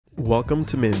Welcome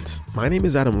to Mint. My name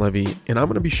is Adam Levy, and I'm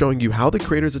going to be showing you how the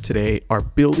creators of today are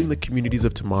building the communities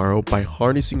of tomorrow by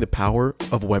harnessing the power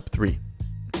of Web3.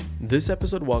 This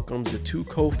episode welcomes the two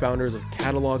co-founders of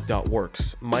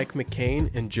Catalog.works, Mike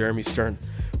McCain and Jeremy Stern.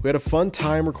 We had a fun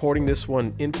time recording this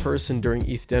one in person during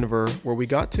ETH Denver, where we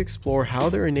got to explore how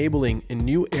they're enabling a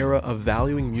new era of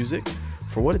valuing music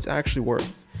for what it's actually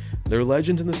worth. They're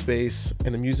legends in the space,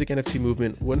 and the music NFT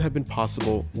movement wouldn't have been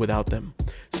possible without them.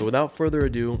 So without further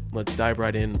ado, let's dive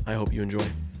right in. I hope you enjoy.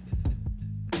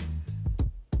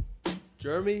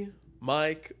 Jeremy,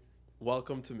 Mike,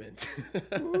 welcome to Mint.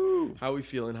 How are we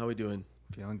feeling? How are we doing?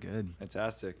 Feeling good.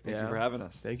 Fantastic. Thank you for having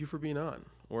us. Thank you for being on.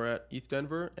 We're at ETH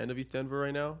Denver, end of ETH Denver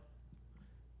right now.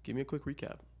 Give me a quick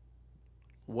recap.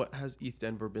 What has ETH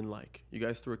Denver been like? You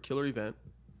guys threw a killer event.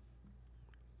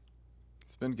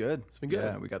 It's been good. It's been good.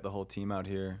 Yeah, we got the whole team out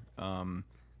here.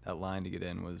 That line to get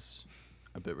in was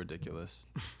a bit ridiculous.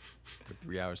 Took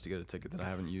 3 hours to get a ticket that I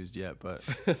haven't used yet, but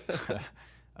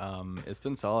it's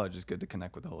been solid. Just good to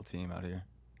connect with the whole team out here.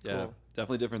 Yeah, Cool.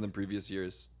 definitely different than previous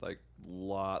years. Like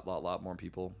lot more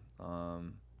people.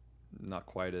 Not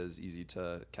quite as easy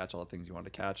to catch all the things you want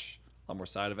to catch. A lot more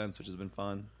side events, which has been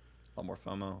fun. A lot more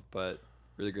FOMO, but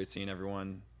really great seeing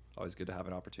everyone. Always good to have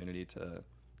an opportunity to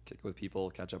kick with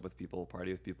people, catch up with people,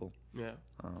 party with people. Yeah.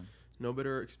 No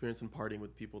better experience than partying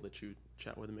with people that you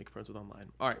chat with and make friends with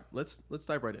online. All right, let's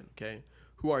dive right in, okay?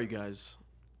 Who are you guys?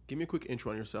 Give me a quick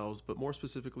intro on yourselves, but more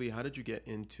specifically, how did you get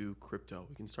into crypto?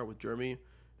 We can start with Jeremy and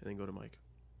then go to Mike.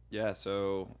 Yeah,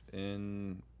 so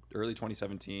in early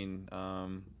 2017,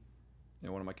 one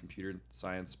of my computer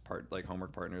science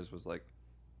homework partners was like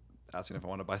asking if I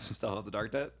wanted to buy some stuff off the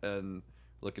darknet and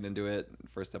looking into it.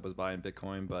 First step was buying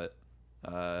Bitcoin, but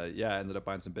I ended up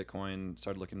buying some Bitcoin,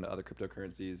 started looking into other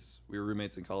cryptocurrencies. We were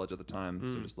roommates in college at the time,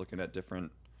 so just looking at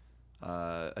different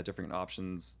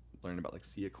options, learning about like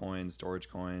Sia coin, Storage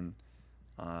coin.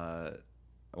 At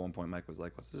one point, Mike was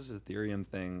like, "What's this Ethereum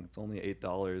thing? It's only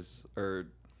 $8 or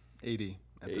 80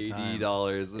 at the time.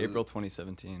 $80." April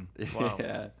 2017. Wow.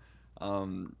 Yeah.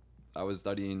 I was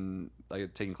studying,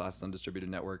 taking classes on distributed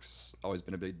networks. Always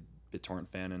been a big BitTorrent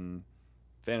fan and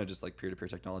fan of just like peer-to-peer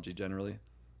technology generally.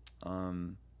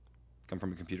 Come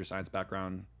from a computer science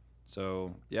background,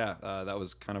 so that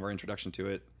was kind of our introduction to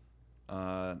it.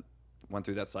 Went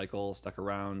through that cycle, stuck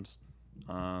around,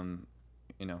 learning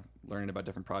about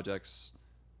different projects,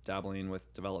 dabbling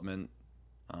with development.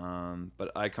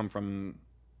 But I come from,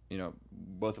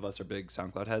 both of us are big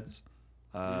SoundCloud heads.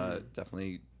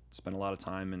 Definitely spent a lot of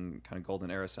time in kind of golden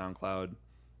era SoundCloud,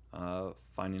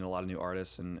 finding a lot of new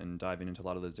artists and diving into a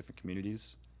lot of those different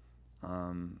communities.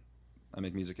 I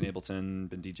make music in Ableton,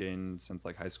 been DJing since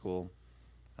like high school.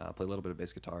 Play a little bit of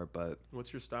bass guitar, but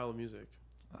What's your style of music?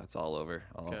 it's all over.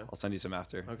 I'll send you some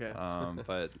after. Okay.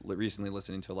 But recently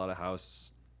listening to a lot of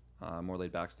house, more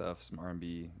laid back stuff, some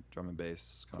R&B, drum and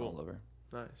bass, kind of Cool. all over.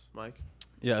 Nice. Mike?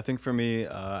 Yeah, I think for me,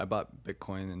 I bought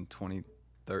Bitcoin in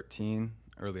 2013,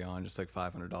 early on, just like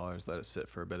 $500, let it sit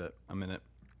for a minute.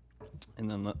 And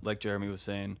then like Jeremy was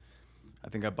saying, I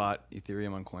think I bought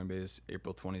Ethereum on Coinbase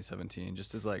April 2017,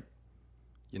 just as like,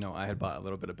 I had bought a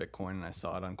little bit of Bitcoin and I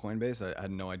saw it on Coinbase. I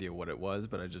had no idea what it was,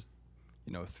 but I just,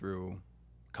 threw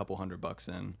a couple $100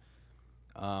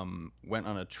 in. Went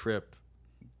on a trip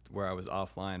where I was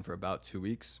offline for about 2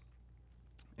 weeks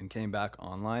and came back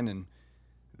online, and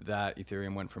that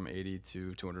Ethereum went from $80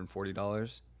 to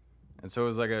 $240. And so it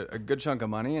was like a good chunk of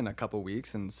money in a couple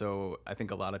weeks. And so I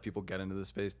think a lot of people get into the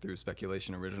space through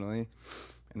speculation originally.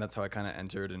 And that's how I kind of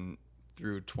entered, and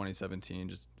through 2017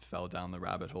 just fell down the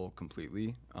rabbit hole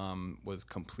completely. Was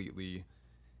completely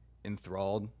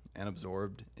enthralled and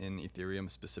absorbed in Ethereum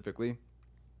specifically.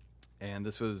 And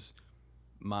this was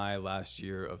my last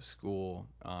year of school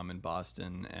in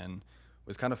Boston, and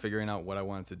was kind of figuring out what I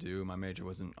wanted to do. My major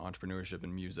was in entrepreneurship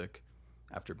and music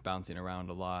after bouncing around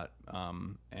a lot.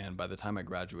 And by the time I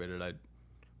graduated, I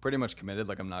pretty much committed,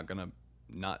 like I'm not going to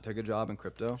not take a job in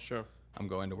crypto. Sure. I'm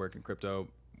going to work in crypto,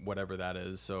 whatever that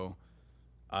is. So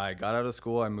I got out of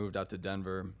school, I moved out to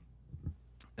Denver,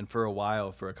 and for a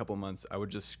while, for a couple months, I would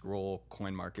just scroll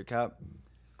CoinMarketCap,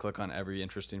 click on every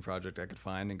interesting project I could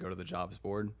find, and go to the jobs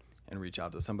board and reach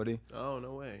out to somebody. Oh,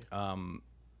 no way.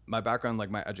 My background, like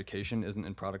my education isn't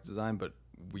in product design, but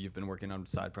we've been working on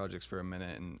side projects for a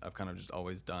minute, and I've kind of just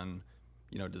always done,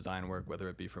 design work, whether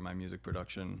it be for my music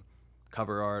production,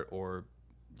 cover art, or,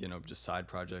 just side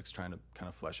projects, trying to kind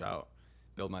of flesh out,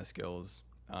 build my skills.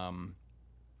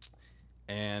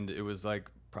 And it was like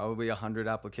probably 100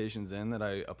 applications in that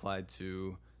I applied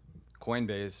to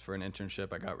Coinbase for an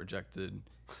internship. I got rejected,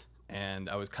 and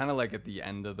I was kind of like at the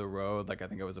end of the road. Like I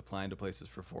think I was applying to places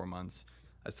for 4 months.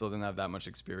 I still didn't have that much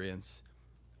experience.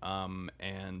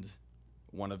 And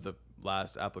one of the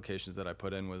last applications that I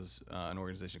put in was an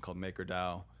organization called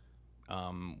MakerDAO.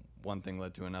 One thing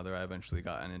led to another. I eventually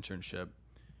got an internship.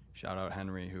 Shout out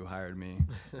Henry, who hired me.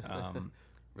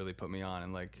 Really put me on.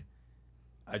 And like,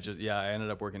 I ended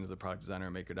up working as a product designer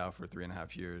at MakerDAO for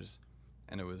 3.5 years.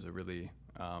 And it was a really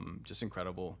just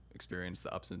incredible experience,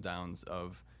 the ups and downs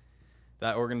of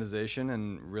that organization,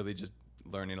 and really just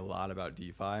learning a lot about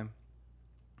DeFi.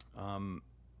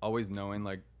 Always knowing,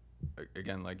 like,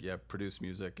 again, like, yeah, produce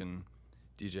music and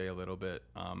DJ a little bit.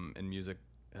 And music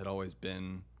had always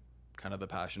been kind of the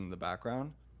passion in the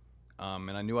background.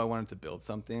 And I knew I wanted to build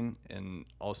something, and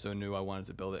also knew I wanted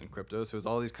to build it in crypto. So it was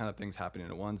all these kind of things happening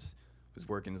at once. I was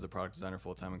working as a product designer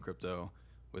full-time in crypto,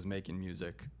 was making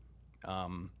music,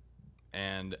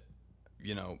 and,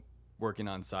 you know, working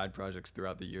on side projects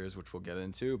throughout the years, which we'll get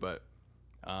into. But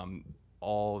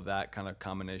all that kind of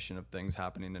combination of things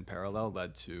happening in parallel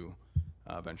led to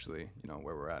eventually, you know,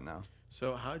 where we're at now.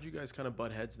 So how did you guys kind of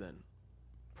butt heads then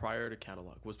prior to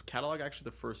Catalog? Was Catalog actually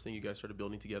the first thing you guys started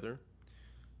building together?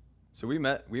 So we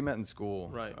met in school,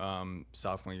 right?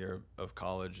 Sophomore year of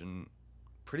college, and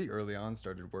pretty early on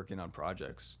started working on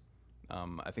projects.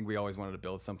 I think we always wanted to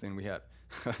build something. We had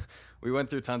we went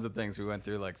through tons of things. We went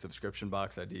through like subscription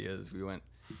box ideas. We went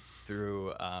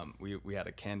through we had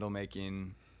a candle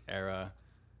making era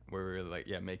where we were like,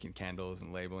 yeah, making candles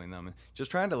and labeling them, and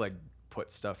just trying to like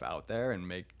put stuff out there and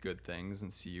make good things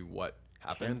and see what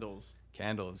happened.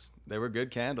 Candles. They were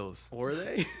good candles. Were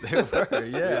they? They were,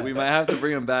 yeah. We might have to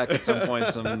bring them back at some point,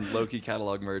 some low-key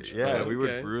Catalog merch. Yeah, we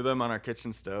would brew them on our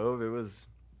kitchen stove. It was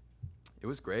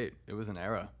great. It was an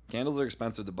era. Candles are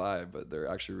expensive to buy, but they're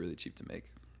actually really cheap to make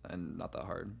and not that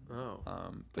hard. Oh.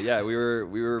 But yeah, we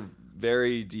were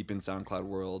very deep in SoundCloud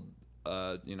world,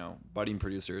 you know, budding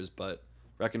producers, but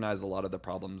recognized a lot of the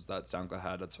problems that SoundCloud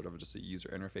had at sort of just a user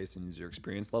interface and user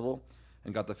experience level,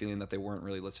 and got the feeling that they weren't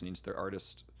really listening to their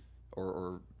artist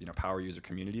or you know, power user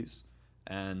communities.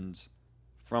 And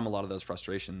from a lot of those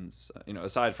frustrations, you know,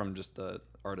 aside from just the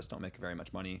artists don't make very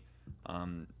much money,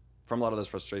 from a lot of those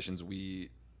frustrations, we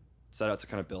set out to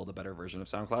kind of build a better version of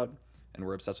SoundCloud, and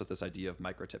we're obsessed with this idea of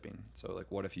micro tipping. So like,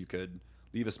 what if you could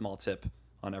leave a small tip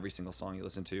on every single song you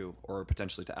listen to, or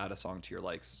potentially to add a song to your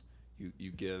likes,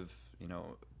 you give, you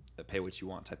know, a pay what you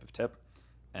want type of tip.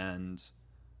 And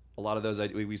a lot of those,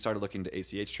 we started looking to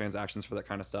ACH transactions for that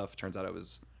kind of stuff. Turns out it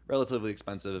was relatively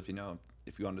expensive. You know,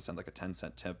 if you wanted to send like a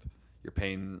 10-cent tip, you're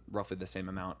paying roughly the same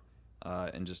amount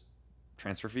in just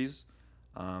transfer fees.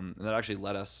 And that actually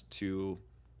led us to,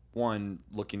 one,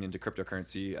 looking into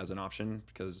cryptocurrency as an option,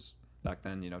 because back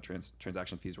then, you know,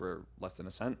 transaction fees were less than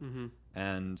a cent. Mm-hmm.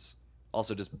 And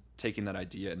also just taking that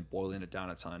idea and boiling it down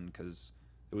a ton, because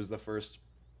it was the first,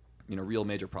 you know, real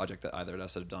major project that either of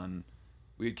us had done.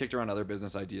 We had kicked around other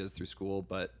business ideas through school,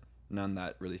 but none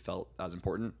that really felt as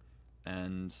important.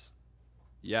 And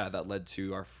yeah, that led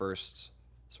to our first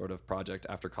sort of project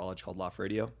after college called Loft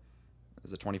Radio. It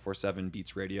was a 24/7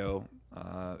 beats radio,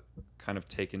 kind of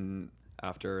taken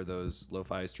after those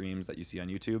lo-fi streams that you see on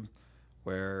YouTube,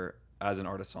 where as an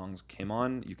artist's songs came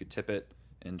on, you could tip it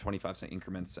in 25-cent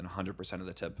increments, and 100% of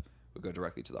the tip would go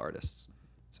directly to the artists.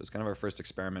 So it's kind of our first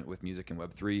experiment with music in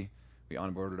Web3. We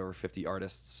onboarded over 50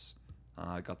 artists,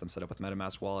 got them set up with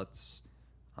MetaMask wallets,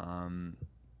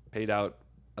 paid out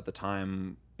at the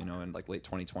time, you know, in like late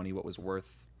 2020, what was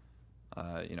worth,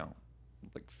 you know,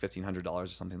 like $1,500 or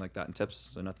something like that in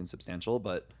tips. So nothing substantial,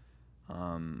 but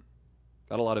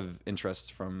got a lot of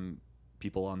interest from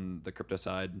people on the crypto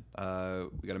side.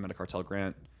 We got a Metacartel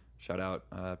grant. Shout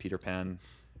out Peter Pan.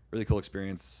 Really cool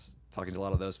experience talking to a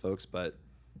lot of those folks. But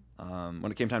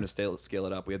when it came time to scale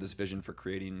it up, we had this vision for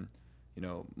creating, you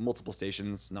know, multiple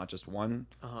stations, not just one.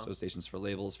 So stations for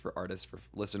labels, for artists, for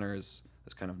listeners,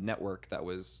 this kind of network that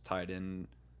was tied in.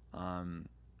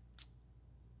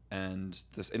 And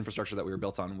this infrastructure that we were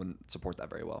built on wouldn't support that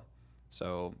very well.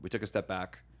 So we took a step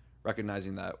back,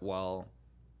 recognizing that while,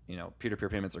 you know, peer-to-peer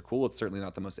payments are cool, it's certainly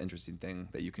not the most interesting thing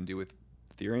that you can do with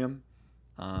Ethereum.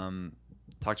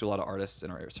 Talked to a lot of artists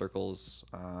in our circles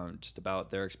just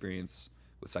about their experience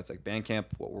with sites like Bandcamp,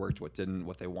 what worked, what didn't,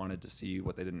 what they wanted to see,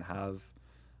 what they didn't have.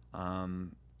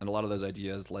 And a lot of those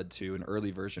ideas led to an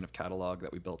early version of Catalog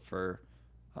that we built for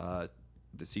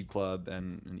the Seed Club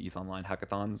and ETH Online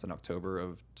hackathons in October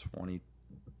of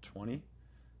 2020.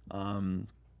 And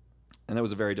that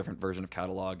was a very different version of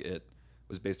Catalog. It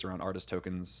was based around artist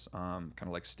tokens, kind of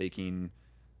like staking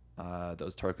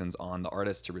those tokens on the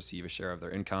artist to receive a share of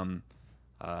their income.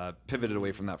 Pivoted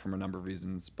away from that for a number of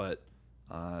reasons, but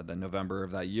then November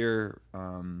of that year, you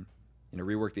know,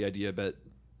 reworked the idea a bit,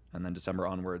 and then December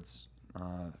onwards,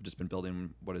 I've just been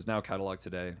building what is now Catalog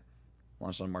today.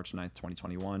 Launched on March 9th,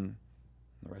 2021.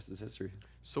 The rest is history.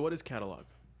 So what is Catalog?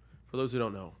 For those who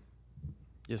don't know,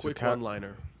 Yes, quick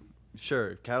one-liner.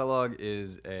 Sure. Catalog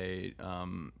is a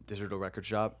digital record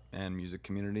shop and music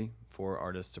community for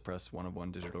artists to press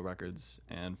one-of-one digital records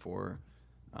and for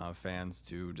fans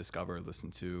to discover,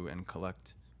 listen to, and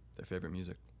collect their favorite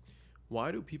music.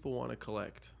 Why do people want to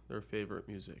collect their favorite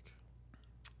music?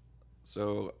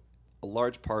 So a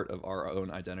large part of our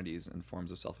own identities and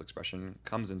forms of self-expression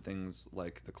comes in things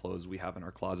like the clothes we have in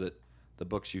our closet, the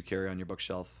books you carry on your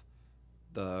bookshelf,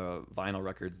 the vinyl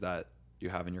records that you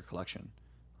have in your collection,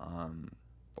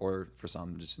 or for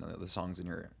some, just the songs in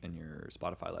your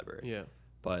Spotify library. Yeah.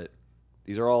 But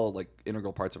these are all like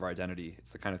integral parts of our identity. It's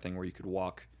the kind of thing where you could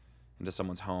walk into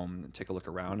someone's home and take a look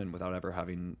around, and without ever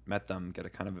having met them, get a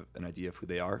kind of an idea of who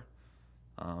they are.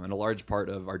 And a large part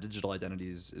of our digital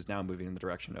identities is now moving in the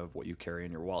direction of what you carry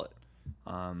in your wallet.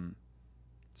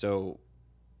 So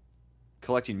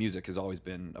collecting music has always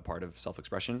been a part of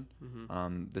self-expression.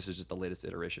 This is just the latest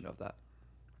iteration of that.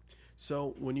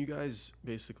 So when you guys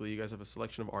have a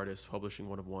selection of artists publishing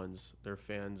one-of-ones, their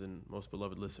fans and most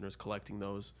beloved listeners collecting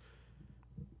those.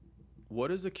 What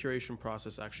does the curation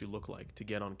process actually look like to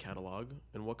get on Catalog,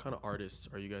 and what kind of artists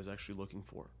are you guys actually looking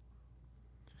for?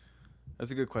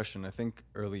 That's a good question. I think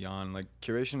early on, like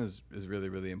curation is really,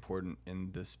 really important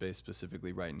in this space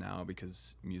specifically right now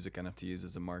because music NFTs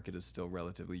as a market is still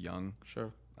relatively young.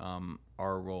 Sure.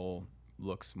 Our role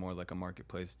looks more like a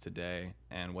marketplace today,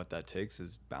 and what that takes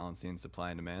is balancing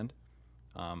supply and demand.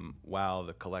 While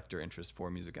the collector interest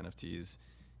for music NFTs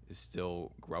is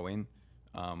still growing,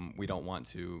 we don't want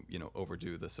to,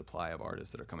 overdo the supply of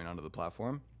artists that are coming onto the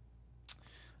platform.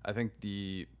 I think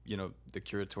the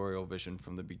curatorial vision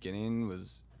from the beginning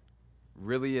was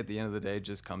really, at the end of the day,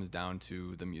 just comes down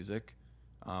to the music.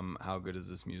 How good is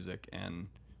this music? And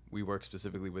we work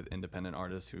specifically with independent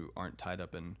artists who aren't tied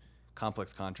up in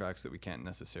complex contracts that we can't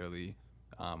necessarily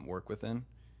work within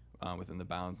the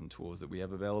bounds and tools that we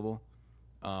have available.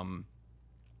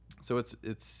 So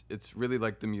it's really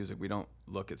like the music. We don't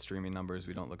look at streaming numbers.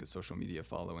 We don't look at social media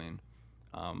following.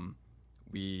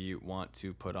 We want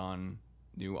to put on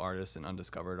new artists and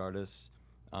undiscovered artists,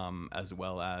 as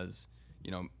well as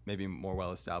maybe more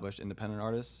well-established independent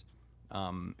artists.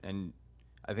 And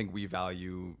I think we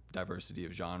value diversity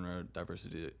of genre,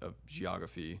 diversity of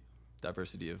geography,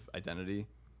 diversity of identity.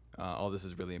 All this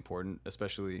is really important,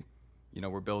 especially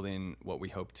we're building what we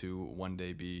hope to one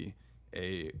day be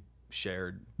a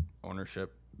shared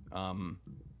ownership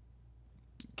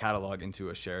catalog into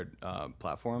a shared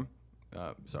platform.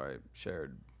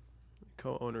 Shared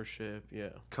Co-ownership, yeah.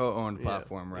 Co-owned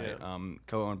platform, right? Yeah.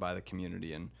 Co-owned by the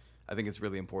community. And I think it's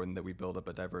really important that we build up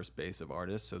a diverse base of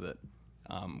artists so that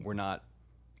we're not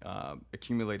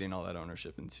accumulating all that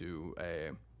ownership into a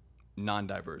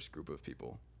non-diverse group of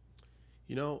people.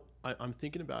 I'm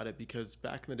thinking about it because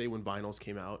back in the day when vinyls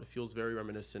came out, it feels very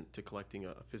reminiscent to collecting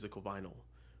a physical vinyl,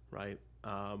 right?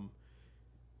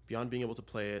 Beyond being able to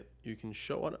play it, you can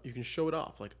show it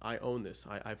off. Like, I own this.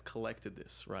 I've collected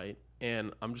this, right?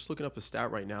 And I'm just looking up a stat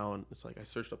right now, and it's like I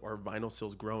searched up, are vinyl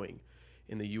sales growing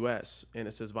in the U.S.? And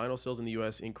it says vinyl sales in the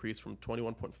U.S. increased from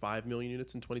 21.5 million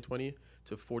units in 2020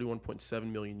 to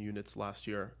 41.7 million units last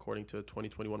year, according to a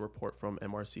 2021 report from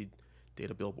MRC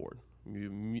Data Billboard,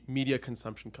 media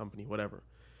consumption company, whatever.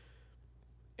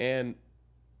 And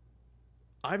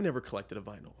I've never collected a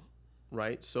vinyl,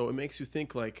 right? So it makes you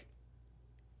think like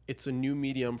it's a new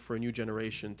medium for a new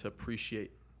generation to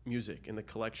appreciate music and the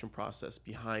collection process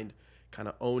behind kind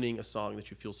of owning a song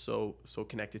that you feel so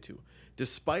connected to.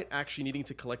 Despite actually needing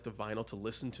to collect a vinyl to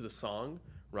listen to the song,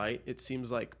 right? It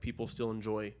seems like people still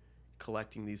enjoy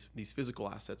collecting these physical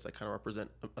assets that kind of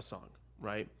represent a song,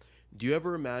 right? Do you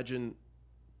ever imagine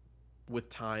with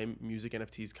time music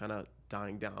NFTs kind of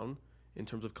dying down in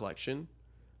terms of collection,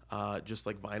 just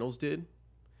like vinyls did?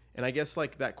 And I guess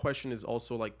like that question is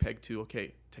also like pegged to,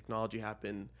 okay, technology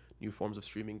happened, new forms of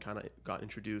streaming kind of got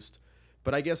introduced.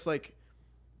 But I guess like,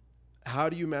 how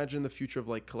do you imagine the future of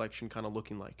like collection kind of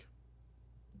looking like?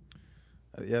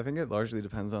 Yeah, I think it largely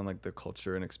depends on like the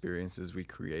culture and experiences we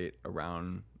create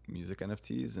around music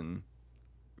NFTs and,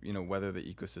 whether the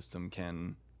ecosystem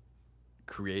can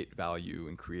create value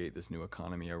and create this new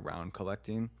economy around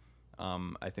collecting.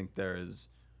 I think there is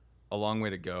a long way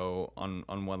to go on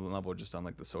one level, just on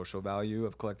like the social value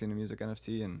of collecting a music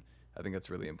NFT. And I think that's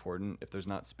really important. If there's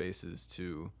not spaces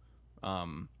to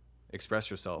express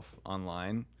yourself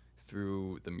online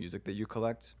through the music that you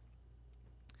collect,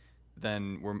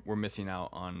 then we're missing out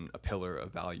on a pillar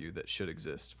of value that should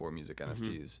exist for music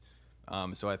NFTs.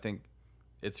 So I think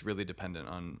it's really dependent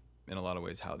on in a lot of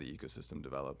ways how the ecosystem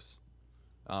develops.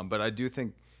 But I do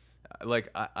think, like,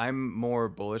 I'm more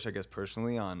bullish, I guess,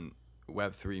 personally on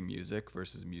Web3 music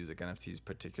versus music NFTs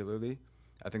particularly.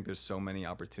 I think there's so many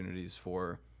opportunities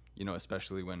for,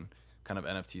 especially when kind of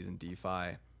NFTs and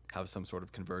DeFi have some sort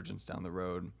of convergence down the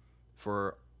road,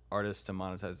 for artists to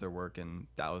monetize their work in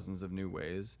thousands of new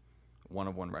ways.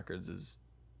 One Records is,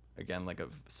 again, like a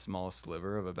small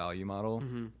sliver of a value model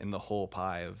in the whole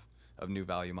pie of new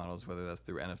value models, whether that's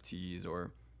through NFTs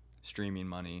or streaming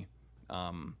money,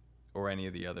 or any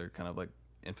of the other kind of like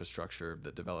infrastructure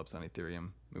that develops on Ethereum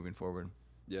moving forward.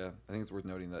 Yeah, I think it's worth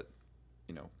noting that,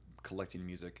 collecting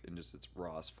music in just its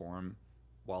rawest form,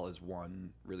 while is one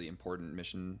really important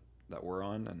mission that we're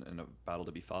on and a battle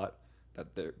to be fought,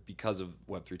 that there, because of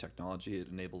Web3 technology, it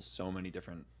enables so many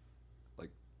different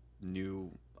like new,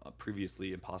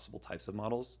 previously impossible types of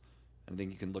models. And I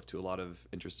think you can look to a lot of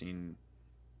interesting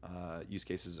use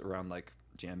cases around like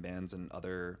jam bands and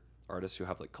other artists who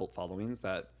have like cult followings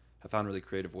that have found really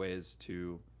creative ways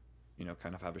to,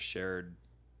 kind of have a shared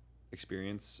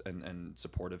experience and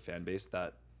supportive fan base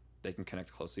that they can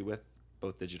connect closely with,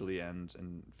 both digitally and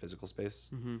in physical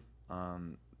space.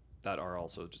 That are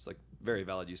also just like very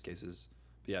valid use cases.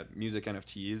 But yeah, music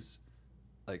NFTs,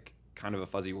 like kind of a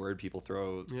fuzzy word. People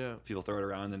throw it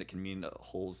around, and it can mean a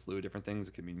whole slew of different things.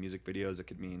 It could mean music videos. It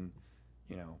could mean,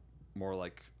 more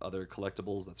like other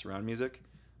collectibles that surround music.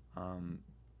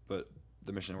 But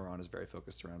the mission we're on is very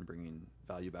focused around bringing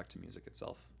value back to music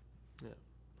itself. Yeah,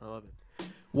 I love it.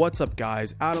 What's up,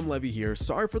 guys? Adam Levy here.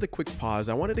 Sorry for the quick pause.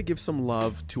 I wanted to give some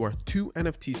love to our 2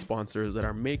 NFT sponsors that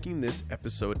are making this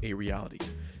episode a reality.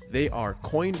 They are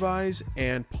Coinvise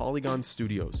and Polygon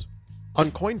Studios.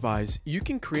 On Coinvise, you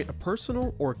can create a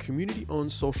personal or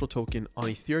community-owned social token on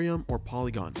Ethereum or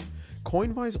Polygon.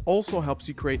 Coinvise also helps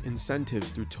you create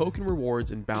incentives through token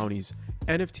rewards and bounties,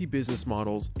 NFT business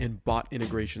models, and bot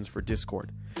integrations for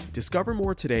Discord. Discover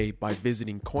more today by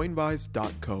visiting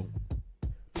coinvise.co.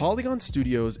 Polygon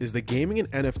Studios is the gaming and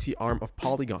NFT arm of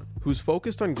Polygon, who's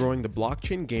focused on growing the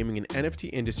blockchain gaming and NFT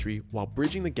industry while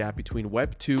bridging the gap between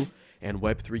Web 2 and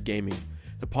Web 3 gaming.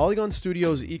 The Polygon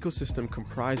Studios ecosystem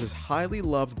comprises highly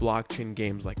loved blockchain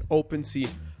games like OpenSea,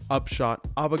 Upshot,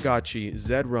 Avagachi,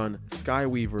 Zedrun,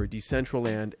 Skyweaver,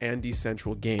 Decentraland, and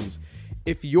Decentral Games.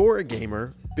 If you're a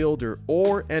gamer, builder,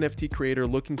 or NFT creator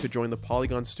looking to join the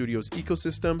Polygon Studios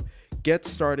ecosystem, get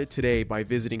started today by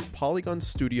visiting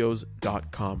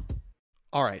polygonstudios.com.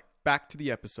 All right, back to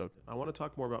the episode. I want to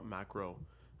talk more about macro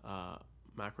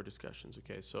discussions.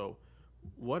 Okay, so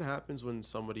what happens when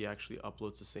somebody actually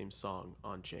uploads the same song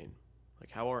on chain? Like,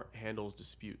 how are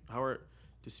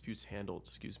disputes handled?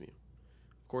 Excuse me.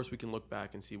 Of course, we can look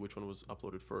back and see which one was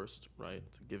uploaded first, right?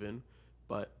 It's a given,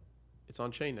 but it's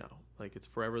on chain now. Like, it's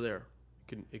forever there.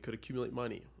 It could accumulate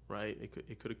money, right?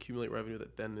 It could accumulate revenue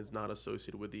that then is not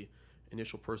associated with the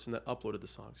initial person that uploaded the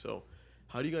song. So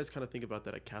how do you guys kind of think about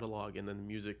that at Catalog and then the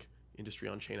music industry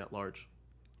on chain at large?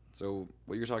 So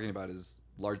what you're talking about is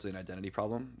largely an identity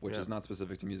problem, which is not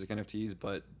specific to music NFTs,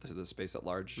 but to the space at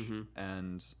large.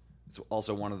 And it's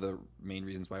also one of the main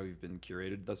reasons why we've been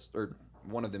curated or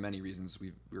one of the many reasons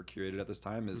we were curated at this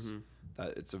time is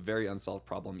that it's a very unsolved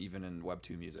problem even in Web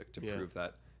 2 music to prove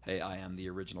that, hey, I am the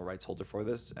original rights holder for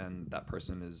this, and that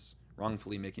person is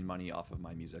wrongfully making money off of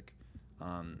my music.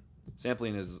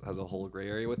 Sampling has a whole gray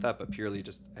area with that, but purely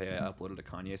just, hey, I uploaded a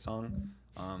Kanye song.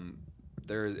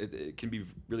 It can be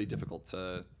really difficult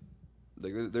to,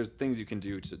 like, there's things you can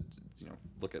do to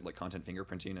look at like content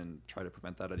fingerprinting and try to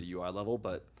prevent that at a UI level,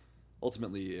 but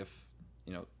ultimately if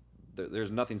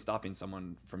there's nothing stopping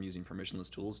someone from using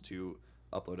permissionless tools to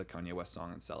upload a Kanye West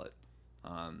song and sell it.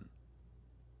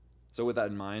 So with that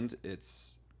in mind, I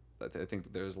think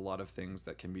that there's a lot of things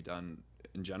that can be done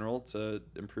in general to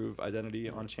improve identity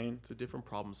on chain. It's a different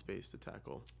problem space to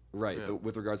tackle. Right, but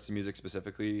with regards to music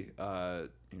specifically,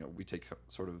 we take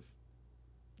sort of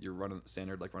your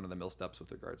standard like run-of-the-mill steps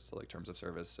with regards to like terms of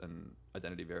service and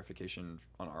identity verification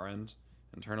on our end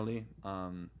internally.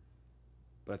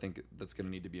 But I think that's going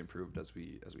to need to be improved as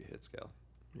we hit scale.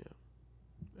 Yeah.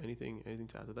 Anything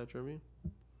to add to that, Jeremy?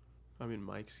 I mean,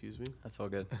 Mike, excuse me. That's all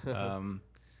good.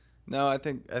 No, I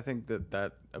think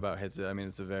that about hits it. I mean,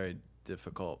 it's a very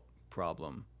difficult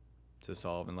problem to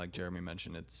solve, and like Jeremy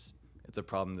mentioned, it's a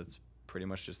problem that's pretty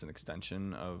much just an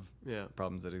extension of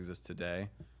problems that exist today.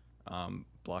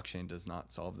 Blockchain does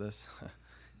not solve this,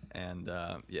 and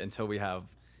until we have,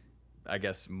 I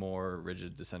guess, more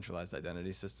rigid decentralized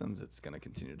identity systems, it's going to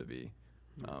continue to be,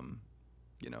 a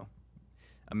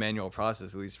manual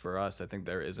process. At least for us, I think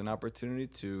there is an opportunity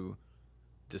to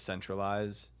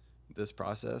decentralize this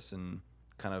process and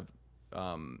kind of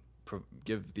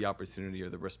give the opportunity or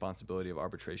the responsibility of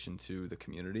arbitration to the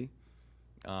community,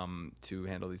 to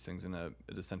handle these things in a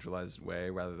decentralized way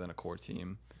rather than a core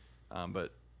team.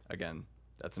 But again,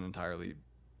 that's an entirely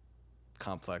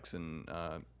complex and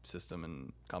system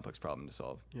and complex problem to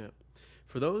solve. Yeah.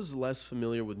 For those less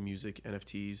familiar with music,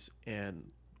 NFTs, and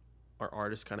our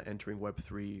artists kind of entering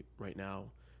Web3 right now,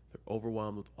 they're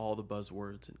overwhelmed with all the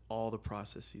buzzwords and all the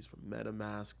processes from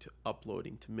MetaMask to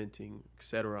uploading to minting,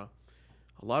 etc.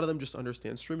 A lot of them just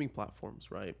understand streaming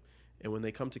platforms, right? And when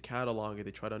they come to cataloging,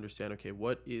 they try to understand, okay,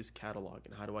 what is catalog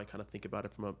and how do I kind of think about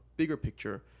it from a bigger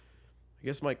picture? I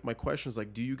guess my question is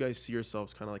like, do you guys see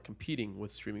yourselves kind of like competing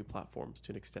with streaming platforms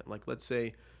to an extent? Like, let's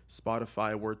say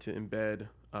Spotify were to embed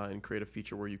and create a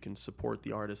feature where you can support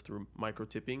the artist through micro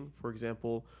tipping, for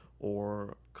example,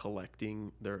 or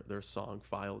collecting their song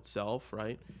file itself,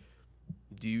 right?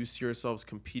 Do you see yourselves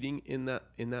competing in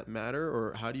that matter,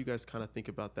 or how do you guys kind of think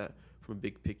about that from a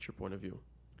big picture point of view?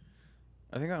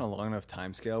 I think on a long enough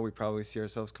time scale, we probably see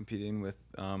ourselves competing with,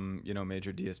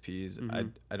 major DSPs. Mm-hmm.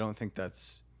 I don't think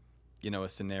that's, a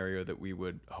scenario that we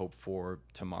would hope for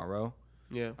tomorrow.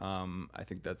 Yeah. I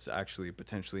think that's actually a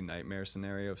potentially nightmare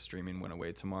scenario if streaming went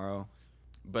away tomorrow.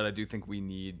 But I do think we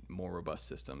need more robust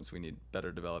systems. We need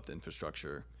better developed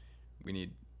infrastructure. We need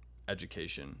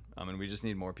education. And we just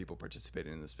need more people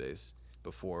participating in the space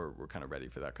before we're kind of ready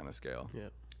for that kind of scale. Yeah.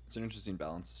 It's an interesting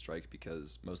balance to strike,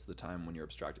 because most of the time when you're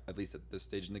abstracting, at least at this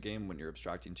stage in the game, when you're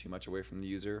abstracting too much away from the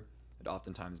user, it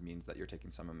oftentimes means that you're taking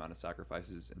some amount of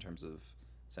sacrifices in terms of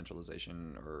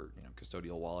centralization or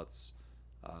custodial wallets.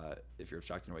 If you're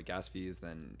abstracting away gas fees,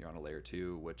 then you're on a layer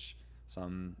 2, which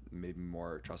some may be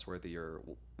more trustworthy or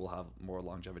will have more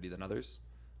longevity than others.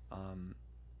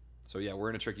 So yeah, we're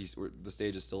in a tricky. The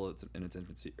stage is still in its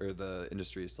infancy, or the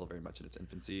industry is still very much in its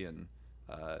infancy, and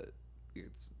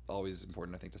it's always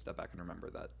important, I think, to step back and remember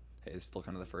that, hey, it's still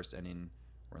kind of the first inning.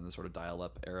 We're in the sort of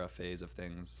dial-up era phase of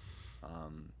things.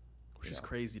 Which is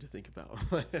crazy to think about.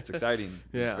 It's exciting.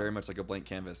 Yeah. It's very much like a blank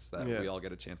canvas that Yeah. we all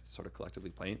get a chance to sort of collectively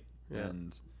paint. Yeah.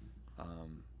 And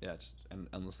just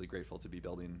endlessly grateful to be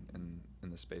building in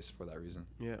this space for that reason.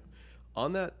 Yeah.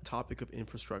 On that topic of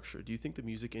infrastructure, do you think the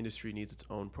music industry needs its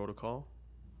own protocol?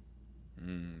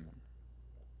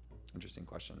 Interesting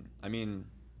question. I mean,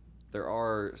 there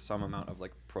are some amount of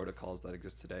like protocols that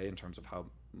exist today in terms of how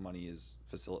money is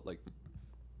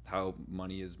how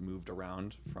money is moved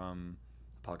around from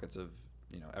the pockets of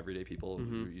everyday people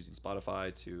who are using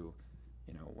Spotify to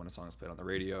when a song is played on the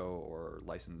radio or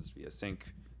licensed via sync.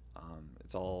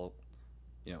 It's all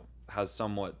has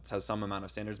some amount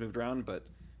of standards moved around, but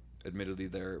admittedly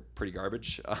they're pretty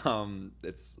garbage.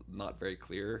 It's not very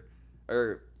clear,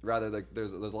 or rather, like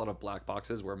there's a lot of black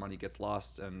boxes where money gets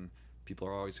lost and people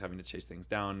are always having to chase things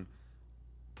down.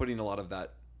 Putting a lot of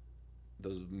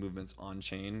those movements on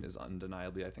chain is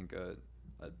undeniably, I think, a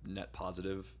net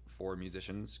positive for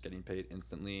musicians. Getting paid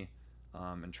instantly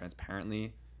and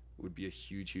transparently would be a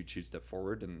huge step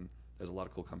forward, and there's a lot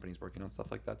of cool companies working on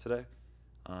stuff like that today.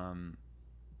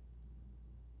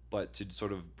 But to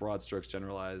sort of broad strokes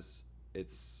generalize,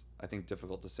 it's, I think,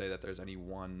 difficult to say that there's any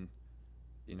one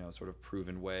sort of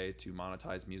proven way to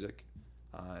monetize music.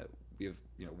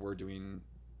 We're doing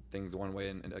things one way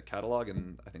in a catalog,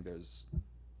 and I think there's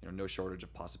no shortage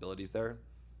of possibilities there.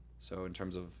 So in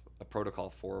terms of a protocol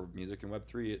for music in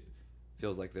Web3, it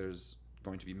feels like there's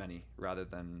going to be many rather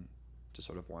than just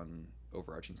sort of one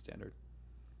overarching standard.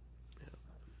 Yeah.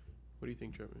 What do you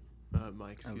think, Jeremy?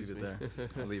 Mike, excuse me.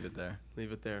 I'll leave it there.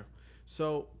 Leave it there.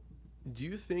 So do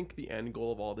you think the end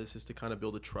goal of all this is to kind of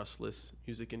build a trustless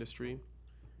music industry?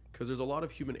 Because there's a lot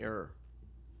of human error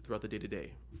throughout the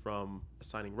day-to-day, from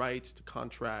assigning rights to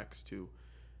contracts to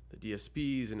the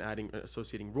DSPs and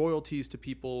associating royalties to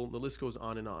people. The list goes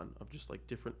on of just like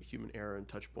different human error and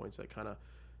touch points that kind of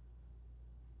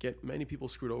get many people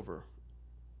screwed over.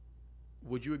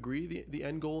 Would you agree the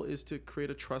end goal is to create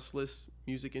a trustless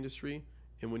music industry?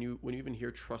 And when you even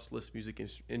hear trustless music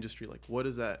industry, like what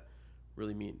does that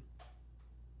really mean?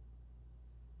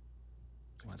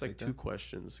 It's like two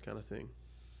questions kind of thing.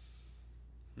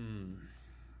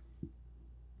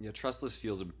 Yeah, trustless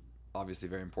feels obviously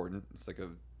very important. It's like a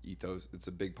ethos. It's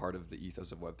a big part of the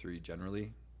ethos of Web3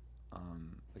 generally.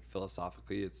 Like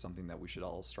philosophically, it's something that we should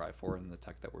all strive for in the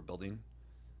tech that we're building.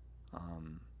 I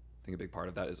think a big part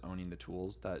of that is owning the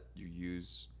tools that you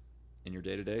use in your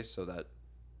day-to-day, so that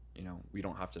we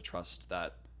don't have to trust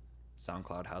that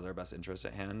SoundCloud has our best interests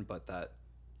at hand, but that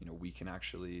we can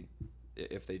actually,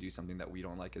 if they do something that we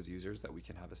don't like as users, that we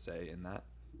can have a say in that,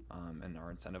 and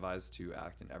are incentivized to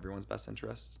act in everyone's best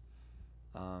interest.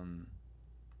 I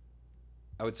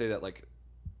would say that like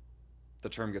the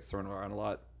term gets thrown around a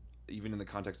lot even in the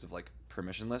context of like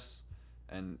permissionless,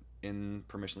 and in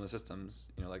permissionless systems,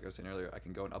 you know, like I was saying earlier, I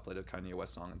can go and upload a Kanye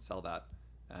West song and sell that,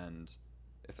 and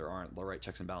if there aren't the right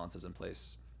checks and balances in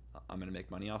place, I'm going to make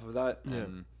money off of that. Yeah.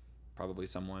 And probably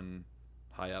someone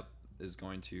high up is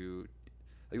going to,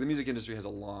 like, the music industry has a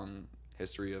long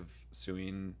history of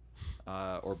suing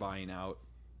or buying out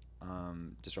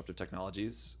disruptive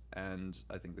technologies, and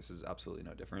I think this is absolutely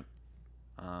no different.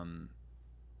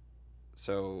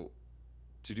 So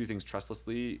to do things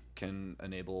trustlessly can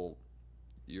enable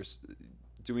your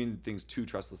doing things too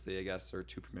trustlessly, I guess, or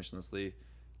too permissionlessly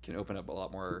can open up a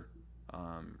lot more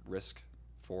risk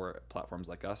for platforms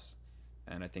like us.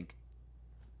 And I think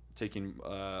taking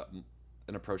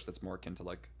an approach that's more akin to,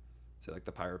 like, say, like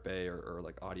the Pirate Bay or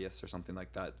like Audius or something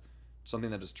like that,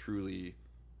 something that is truly,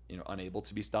 you know, unable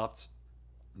to be stopped,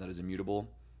 that is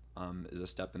immutable, is a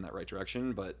step in that right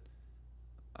direction. But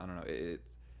I don't know,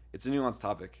 it's a nuanced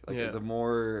topic. Like, Yeah. the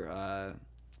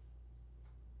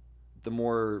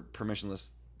more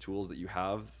permissionless tools that you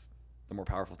have, the more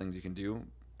powerful things you can do.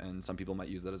 And some people might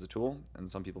use that as a tool, and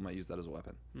some people might use that as a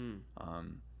weapon.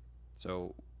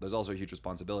 So there's also a huge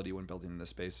responsibility when building this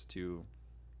space to,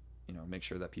 you know, make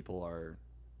sure that people are,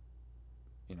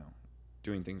 you know,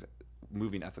 doing things,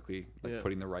 moving ethically, like Yeah.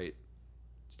 putting the right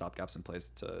stopgaps in place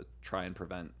to try and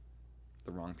prevent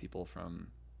the wrong people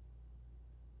from,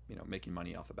 you know, making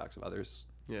money off the backs of others.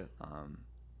 Yeah.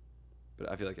 But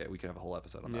I feel like we could have a whole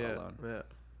episode on that Yeah. alone. Yeah.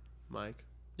 Mike?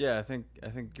 Yeah, I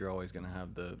think you're always going to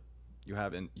have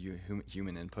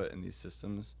human input in these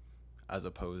systems, as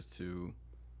opposed to,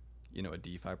 you know, a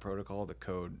DeFi protocol. The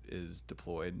code is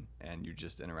deployed and you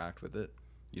just interact with it.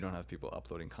 You don't have people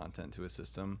uploading content to a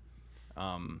system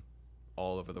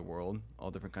all over the world,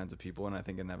 all different kinds of people. And I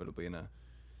think inevitably in a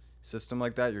system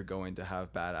like that, you're going to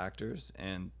have bad actors,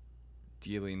 and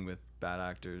dealing with bad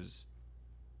actors,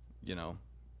 you know,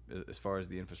 as far as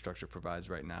the infrastructure provides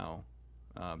right now,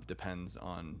 depends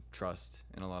on trust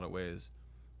in a lot of ways.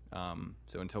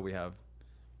 So until we have,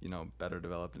 you know, better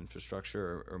developed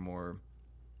infrastructure or more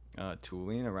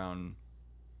tooling around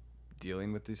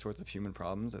dealing with these sorts of human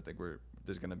problems, I think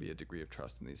there's going to be a degree of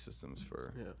trust in these systems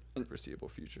for the foreseeable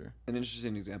future. An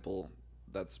interesting example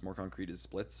that's more concrete is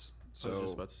splits. So I was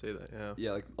just about to say that. Yeah.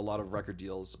 Yeah, like a lot of record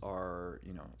deals are,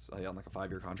 you know, on like a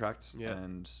 5-year contract. Yeah.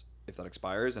 And if that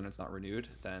expires and it's not renewed,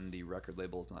 then the record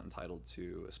label is not entitled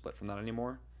to a split from that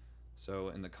anymore. So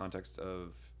in the context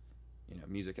of, you know,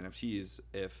 music NFTs,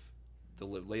 if the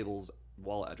label's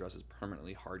wallet address is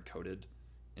permanently hard coded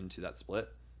into that split,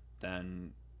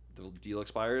 then the deal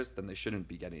expires, then they shouldn't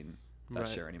be getting that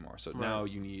share anymore. So now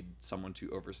you need someone to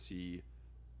oversee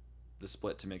the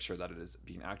split to make sure that it is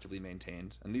being actively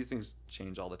maintained. And these things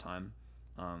change all the time.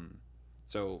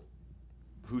 So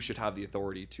who should have the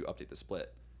authority to update the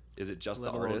split? Is it just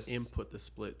Let the alone artists? input the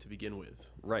split to begin with.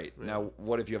 Right. Yeah. Now,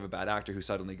 what if you have a bad actor who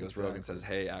suddenly goes rogue and Exactly. says,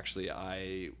 hey, actually,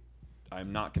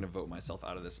 I'm not going to vote myself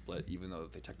out of this split, even though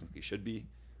they technically should be?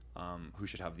 Who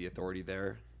should have the authority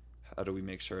there? How do we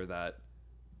make sure that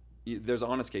there's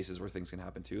honest cases where things can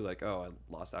happen too, like, oh,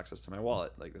 I lost access to my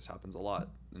wallet. Like, this happens a lot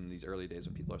in these early days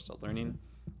when people are still learning.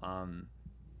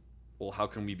 Well, how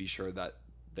can we be sure that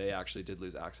they actually did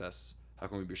lose access? How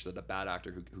can we be sure that a bad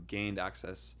actor who gained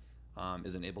access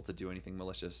isn't able to do anything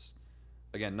malicious?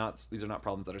 Again, these are not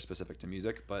problems that are specific to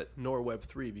music, but Nor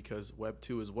Web3, because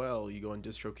Web2 as well, you go on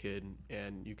DistroKid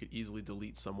and you could easily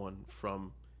delete someone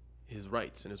from his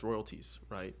rights and his royalties,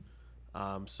 right?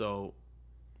 So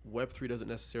Web3 doesn't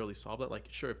necessarily solve that. Like,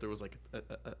 sure, if there was like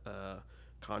a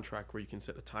contract where you can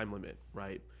set a time limit,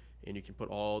 right? And you can put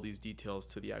all these details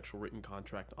to the actual written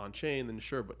contract on chain, then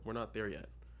sure, but we're not there yet.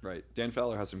 right. Dan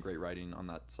Fowler has some great writing on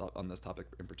this topic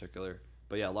in particular.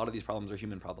 But yeah, a lot of these problems are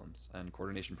human problems and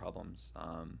coordination problems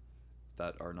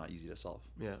that are not easy to solve.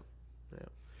 Yeah.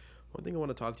 One thing I want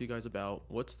to talk to you guys about,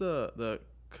 what's the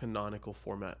canonical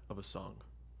format of a song?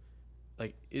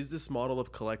 Like, is this model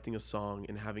of collecting a song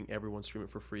and having everyone stream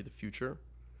it for free the future?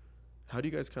 How do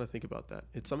you guys kind of think about that?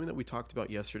 It's something that we talked about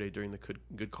yesterday during the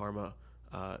Good Karma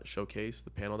showcase, the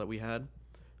panel that we had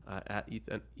at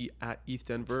ETH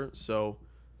Denver. So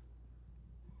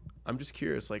I'm just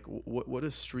curious, like, what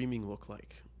does streaming look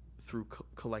like through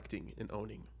collecting and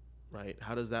owning, right?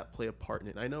 How does that play a part in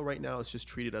it? I know right now it's just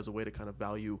treated as a way to kind of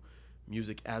value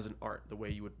music as an art, the way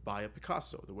you would buy a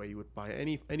Picasso, the way you would buy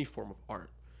any form of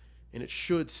art. And it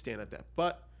should stand at that,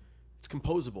 but it's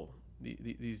composable.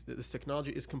 This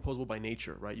technology is composable by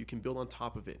nature, right? You can build on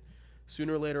top of it.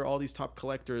 Sooner or later, all these top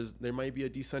collectors, there might be a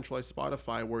decentralized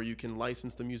Spotify where you can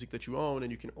license the music that you own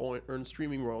and you can earn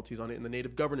streaming royalties on it in the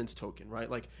native governance token, right?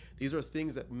 Like, these are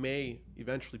things that may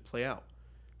eventually play out.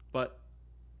 But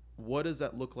what does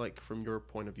that look like from your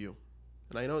point of view?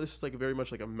 And I know this is like very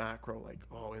much like a macro, like,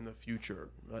 oh, in the future,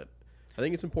 but I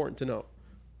think it's important to know.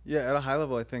 Yeah, at a high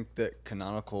level, I think that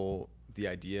the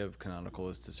idea of canonical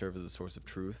is to serve as a source of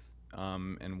truth.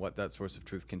 And what that source of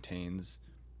truth contains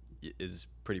is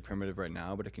pretty primitive right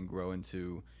now, but it can grow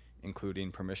into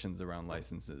including permissions around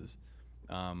licenses,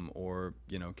 or,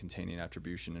 containing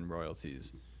attribution and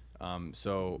royalties.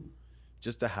 So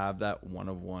just to have that one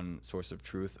of one source of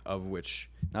truth, of which,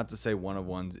 not to say one of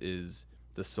ones is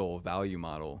the sole value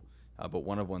model, but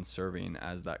one of one serving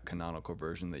as that canonical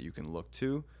version that you can look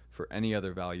to for any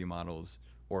other value models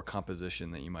or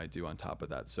composition that you might do on top of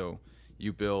that. So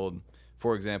you build,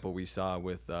 for example, we saw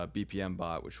with BPM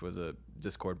Bot, which was a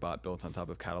Discord bot built on top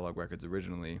of Catalog Records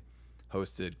originally,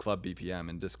 hosted Club BPM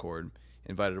in Discord,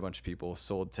 invited a bunch of people,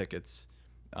 sold tickets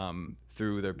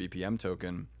through their BPM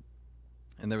token.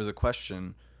 And there was a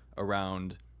question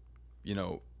around,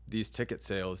 these ticket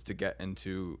sales to get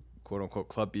into quote unquote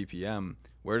Club BPM.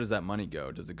 Where does that money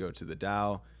go? Does it go to the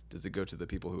DAO? Does it go to the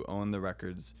people who own the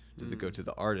records? Does it go to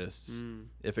the artists?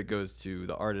 If it goes to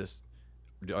the artists,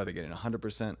 are they getting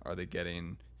 100%? Are they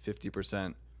getting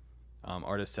 50%?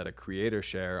 Artists had a creator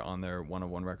share on their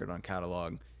one-of-one record on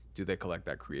Catalog. Do they collect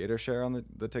that creator share on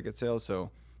the ticket sales?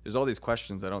 So there's all these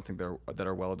questions I don't think that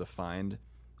are well defined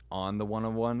on the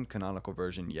one-of-one canonical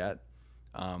version yet.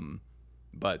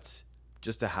 But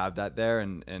just to have that there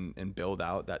and build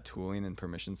out that tooling and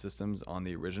permission systems on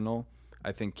the original,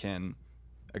 I think can,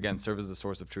 again, serve as a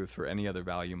source of truth for any other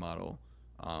value model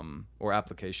or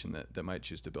application that might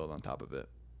choose to build on top of it.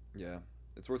 Yeah,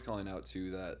 it's worth calling out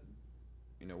too that,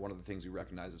 one of the things we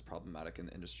recognize as problematic in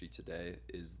the industry today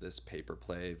is this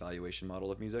pay-per-play valuation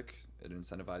model of music. It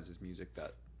incentivizes music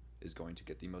that is going to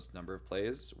get the most number of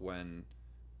plays when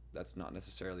that's not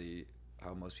necessarily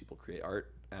how most people create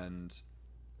art, and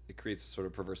it creates sort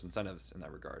of perverse incentives in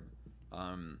that regard.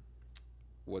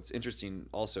 What's interesting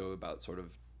also about sort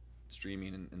of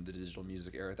streaming and the digital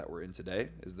music era that we're in today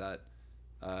is that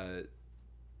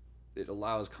it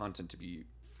allows content to be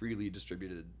freely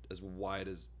distributed as wide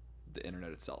as the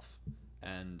internet itself,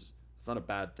 and it's not a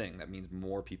bad thing. That means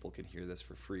more people can hear this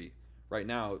for free. Right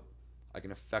now, I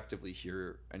can effectively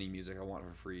hear any music I want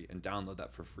for free and download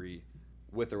that for free,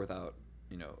 with or without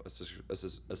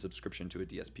a subscription to a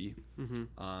DSP.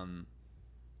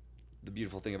 The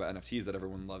beautiful thing about NFTs that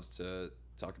everyone loves to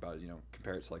talk about,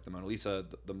 compare it to like the Mona Lisa.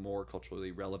 The more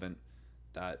culturally relevant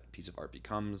that piece of art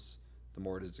becomes, the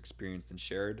more it is experienced and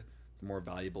shared, the more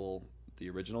valuable the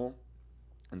original.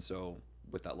 And so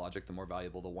with that logic, the more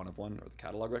valuable the one-of-one or the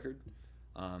catalog record.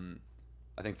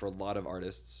 I think for a lot of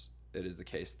artists, it is the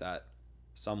case that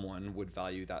someone would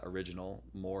value that original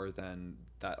more than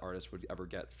that artist would ever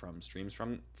get from streams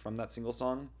from that single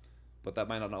song, but that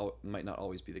might not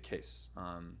always be the case.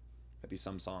 Maybe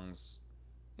some songs,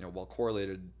 while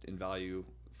correlated in value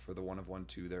for the one-of-one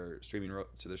to their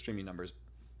streaming numbers,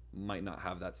 might not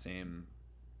have that same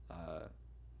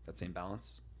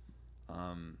balance.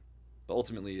 But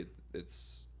ultimately,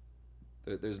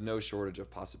 there's no shortage of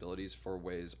possibilities for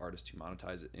ways artists to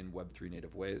monetize it in Web3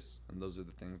 native ways, and those are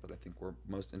the things that I think we're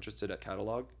most interested at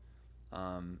Catalog.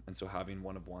 And so having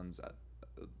one-of-ones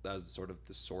as sort of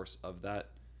the source of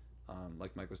that,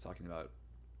 like Mike was talking about,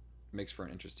 makes for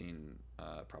an interesting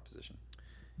proposition.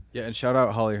 Yeah, and shout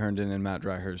out Holly Herndon and Matt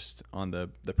Dryhurst on the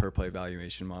per play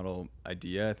valuation model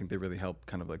idea. I think they really helped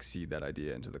kind of like seed that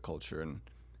idea into the culture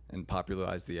and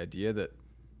popularize the idea that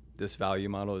this value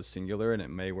model is singular and it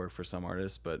may work for some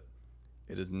artists, but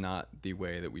it is not the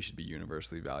way that we should be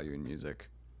universally valuing music.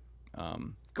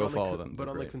 Go follow them. But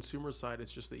on the consumer side,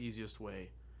 it's just the easiest way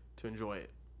to enjoy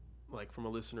it, like from a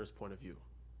listener's point of view,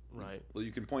 right? Well,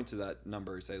 you can point to that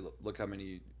number, say, look how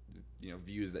many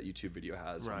views that YouTube video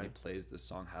has, how many plays this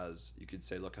song has. You could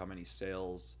say, look how many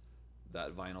sales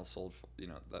that vinyl sold,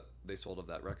 that they sold of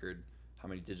that record. How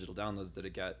many digital downloads did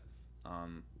it get?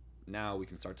 Now we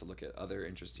can start to look at other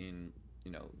interesting,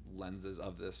 lenses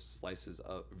of this, slices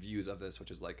of views of this,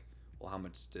 which is like, well, how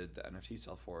much did the NFT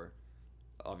sell for?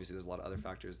 Obviously, there's a lot of other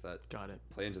factors that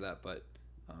play into that, but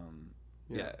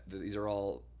these are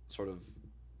all sort of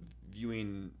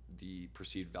viewing the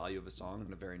perceived value of a song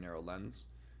in a very narrow lens.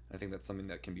 And I think that's something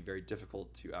that can be very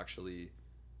difficult to actually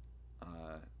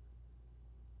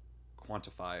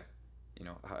quantify.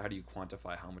 How do you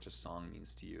quantify how much a song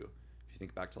means to you? If you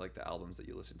think back to like the albums that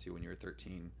you listened to when you were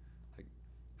 13, like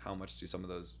how much do some of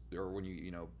those, or when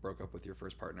you broke up with your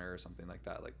first partner or something like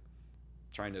that, like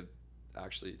trying to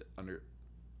actually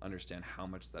understand how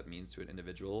much that means to an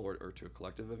individual or to a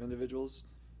collective of individuals,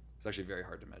 it's actually very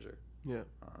hard to measure. Yeah.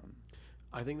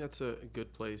 I think that's a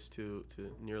good place to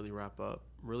nearly wrap up.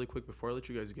 Really quick before I let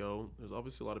you guys go, there's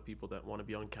obviously a lot of people that want to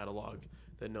be on Catalog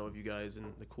that know of you guys and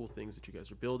the cool things that you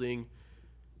guys are building.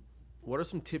 What are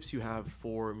some tips you have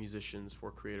for musicians,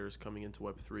 for creators coming into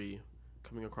Web3,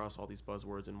 coming across all these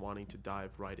buzzwords and wanting to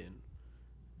dive right in?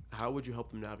 How would you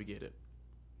help them navigate it?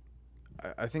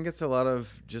 I think it's a lot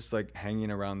of just like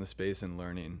hanging around the space and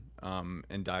learning,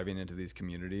 and diving into these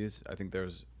communities. I think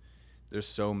there's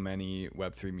so many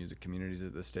Web3 music communities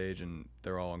at this stage, and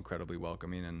they're all incredibly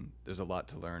welcoming, and there's a lot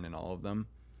to learn in all of them.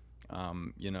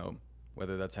 You know,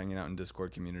 whether that's hanging out in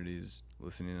Discord communities,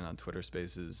 listening in on Twitter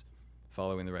spaces,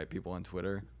 following the right people on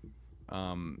Twitter.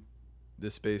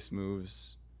 This space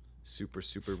moves super,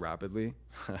 super rapidly.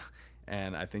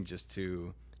 And I think just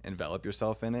to envelop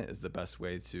yourself in it is the best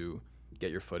way to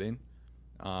get your footing.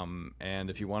 And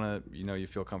if you want to, you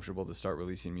feel comfortable to start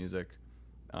releasing music,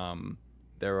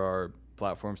 there are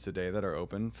platforms today that are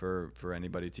open for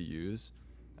anybody to use.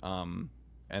 And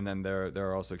then there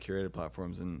are also curated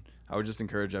platforms. And I would just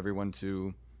encourage everyone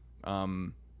to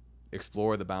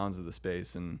explore the bounds of the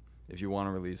space. And if you want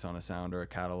to release on a sound or a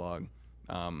catalog,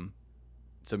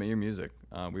 submit your music.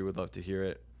 We would love to hear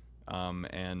it.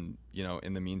 And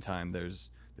in the meantime,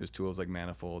 there's tools like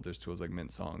Manifold, there's tools like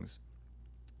Mint Songs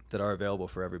that are available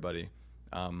for everybody.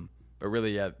 But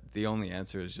really, yeah, the only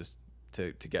answer is just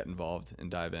to get involved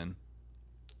and dive in.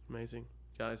 Amazing.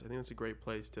 Guys, I think that's a great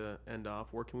place to end off.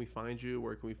 Where can we find you?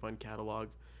 Where can we find Catalog?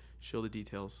 Show the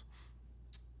details.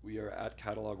 We are at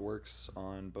Catalog Works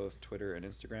on both Twitter and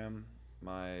Instagram.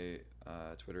 My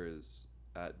Twitter is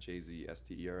at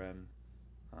JZSTERN.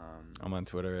 I'm on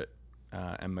Twitter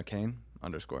at mmccain_.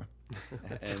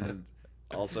 And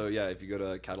also, yeah, if you go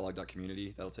to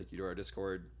catalog.community, that'll take you to our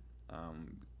Discord.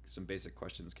 Some basic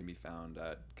questions can be found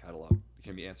at catalog.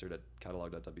 Can be answered at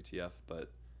catalog.wtf.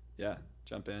 But yeah,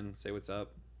 jump in, say what's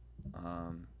up,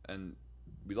 and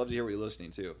we'd love to hear what you're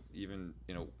listening to. Even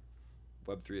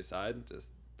Web3 aside,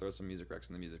 just throw some music recs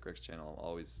in the Music Recs channel. I'm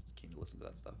always keen to listen to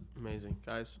that stuff. Amazing,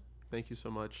 guys. Thank you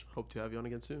so much. Hope to have you on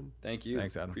again soon. Thank you.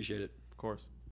 Thanks, Adam. Appreciate it. Of course.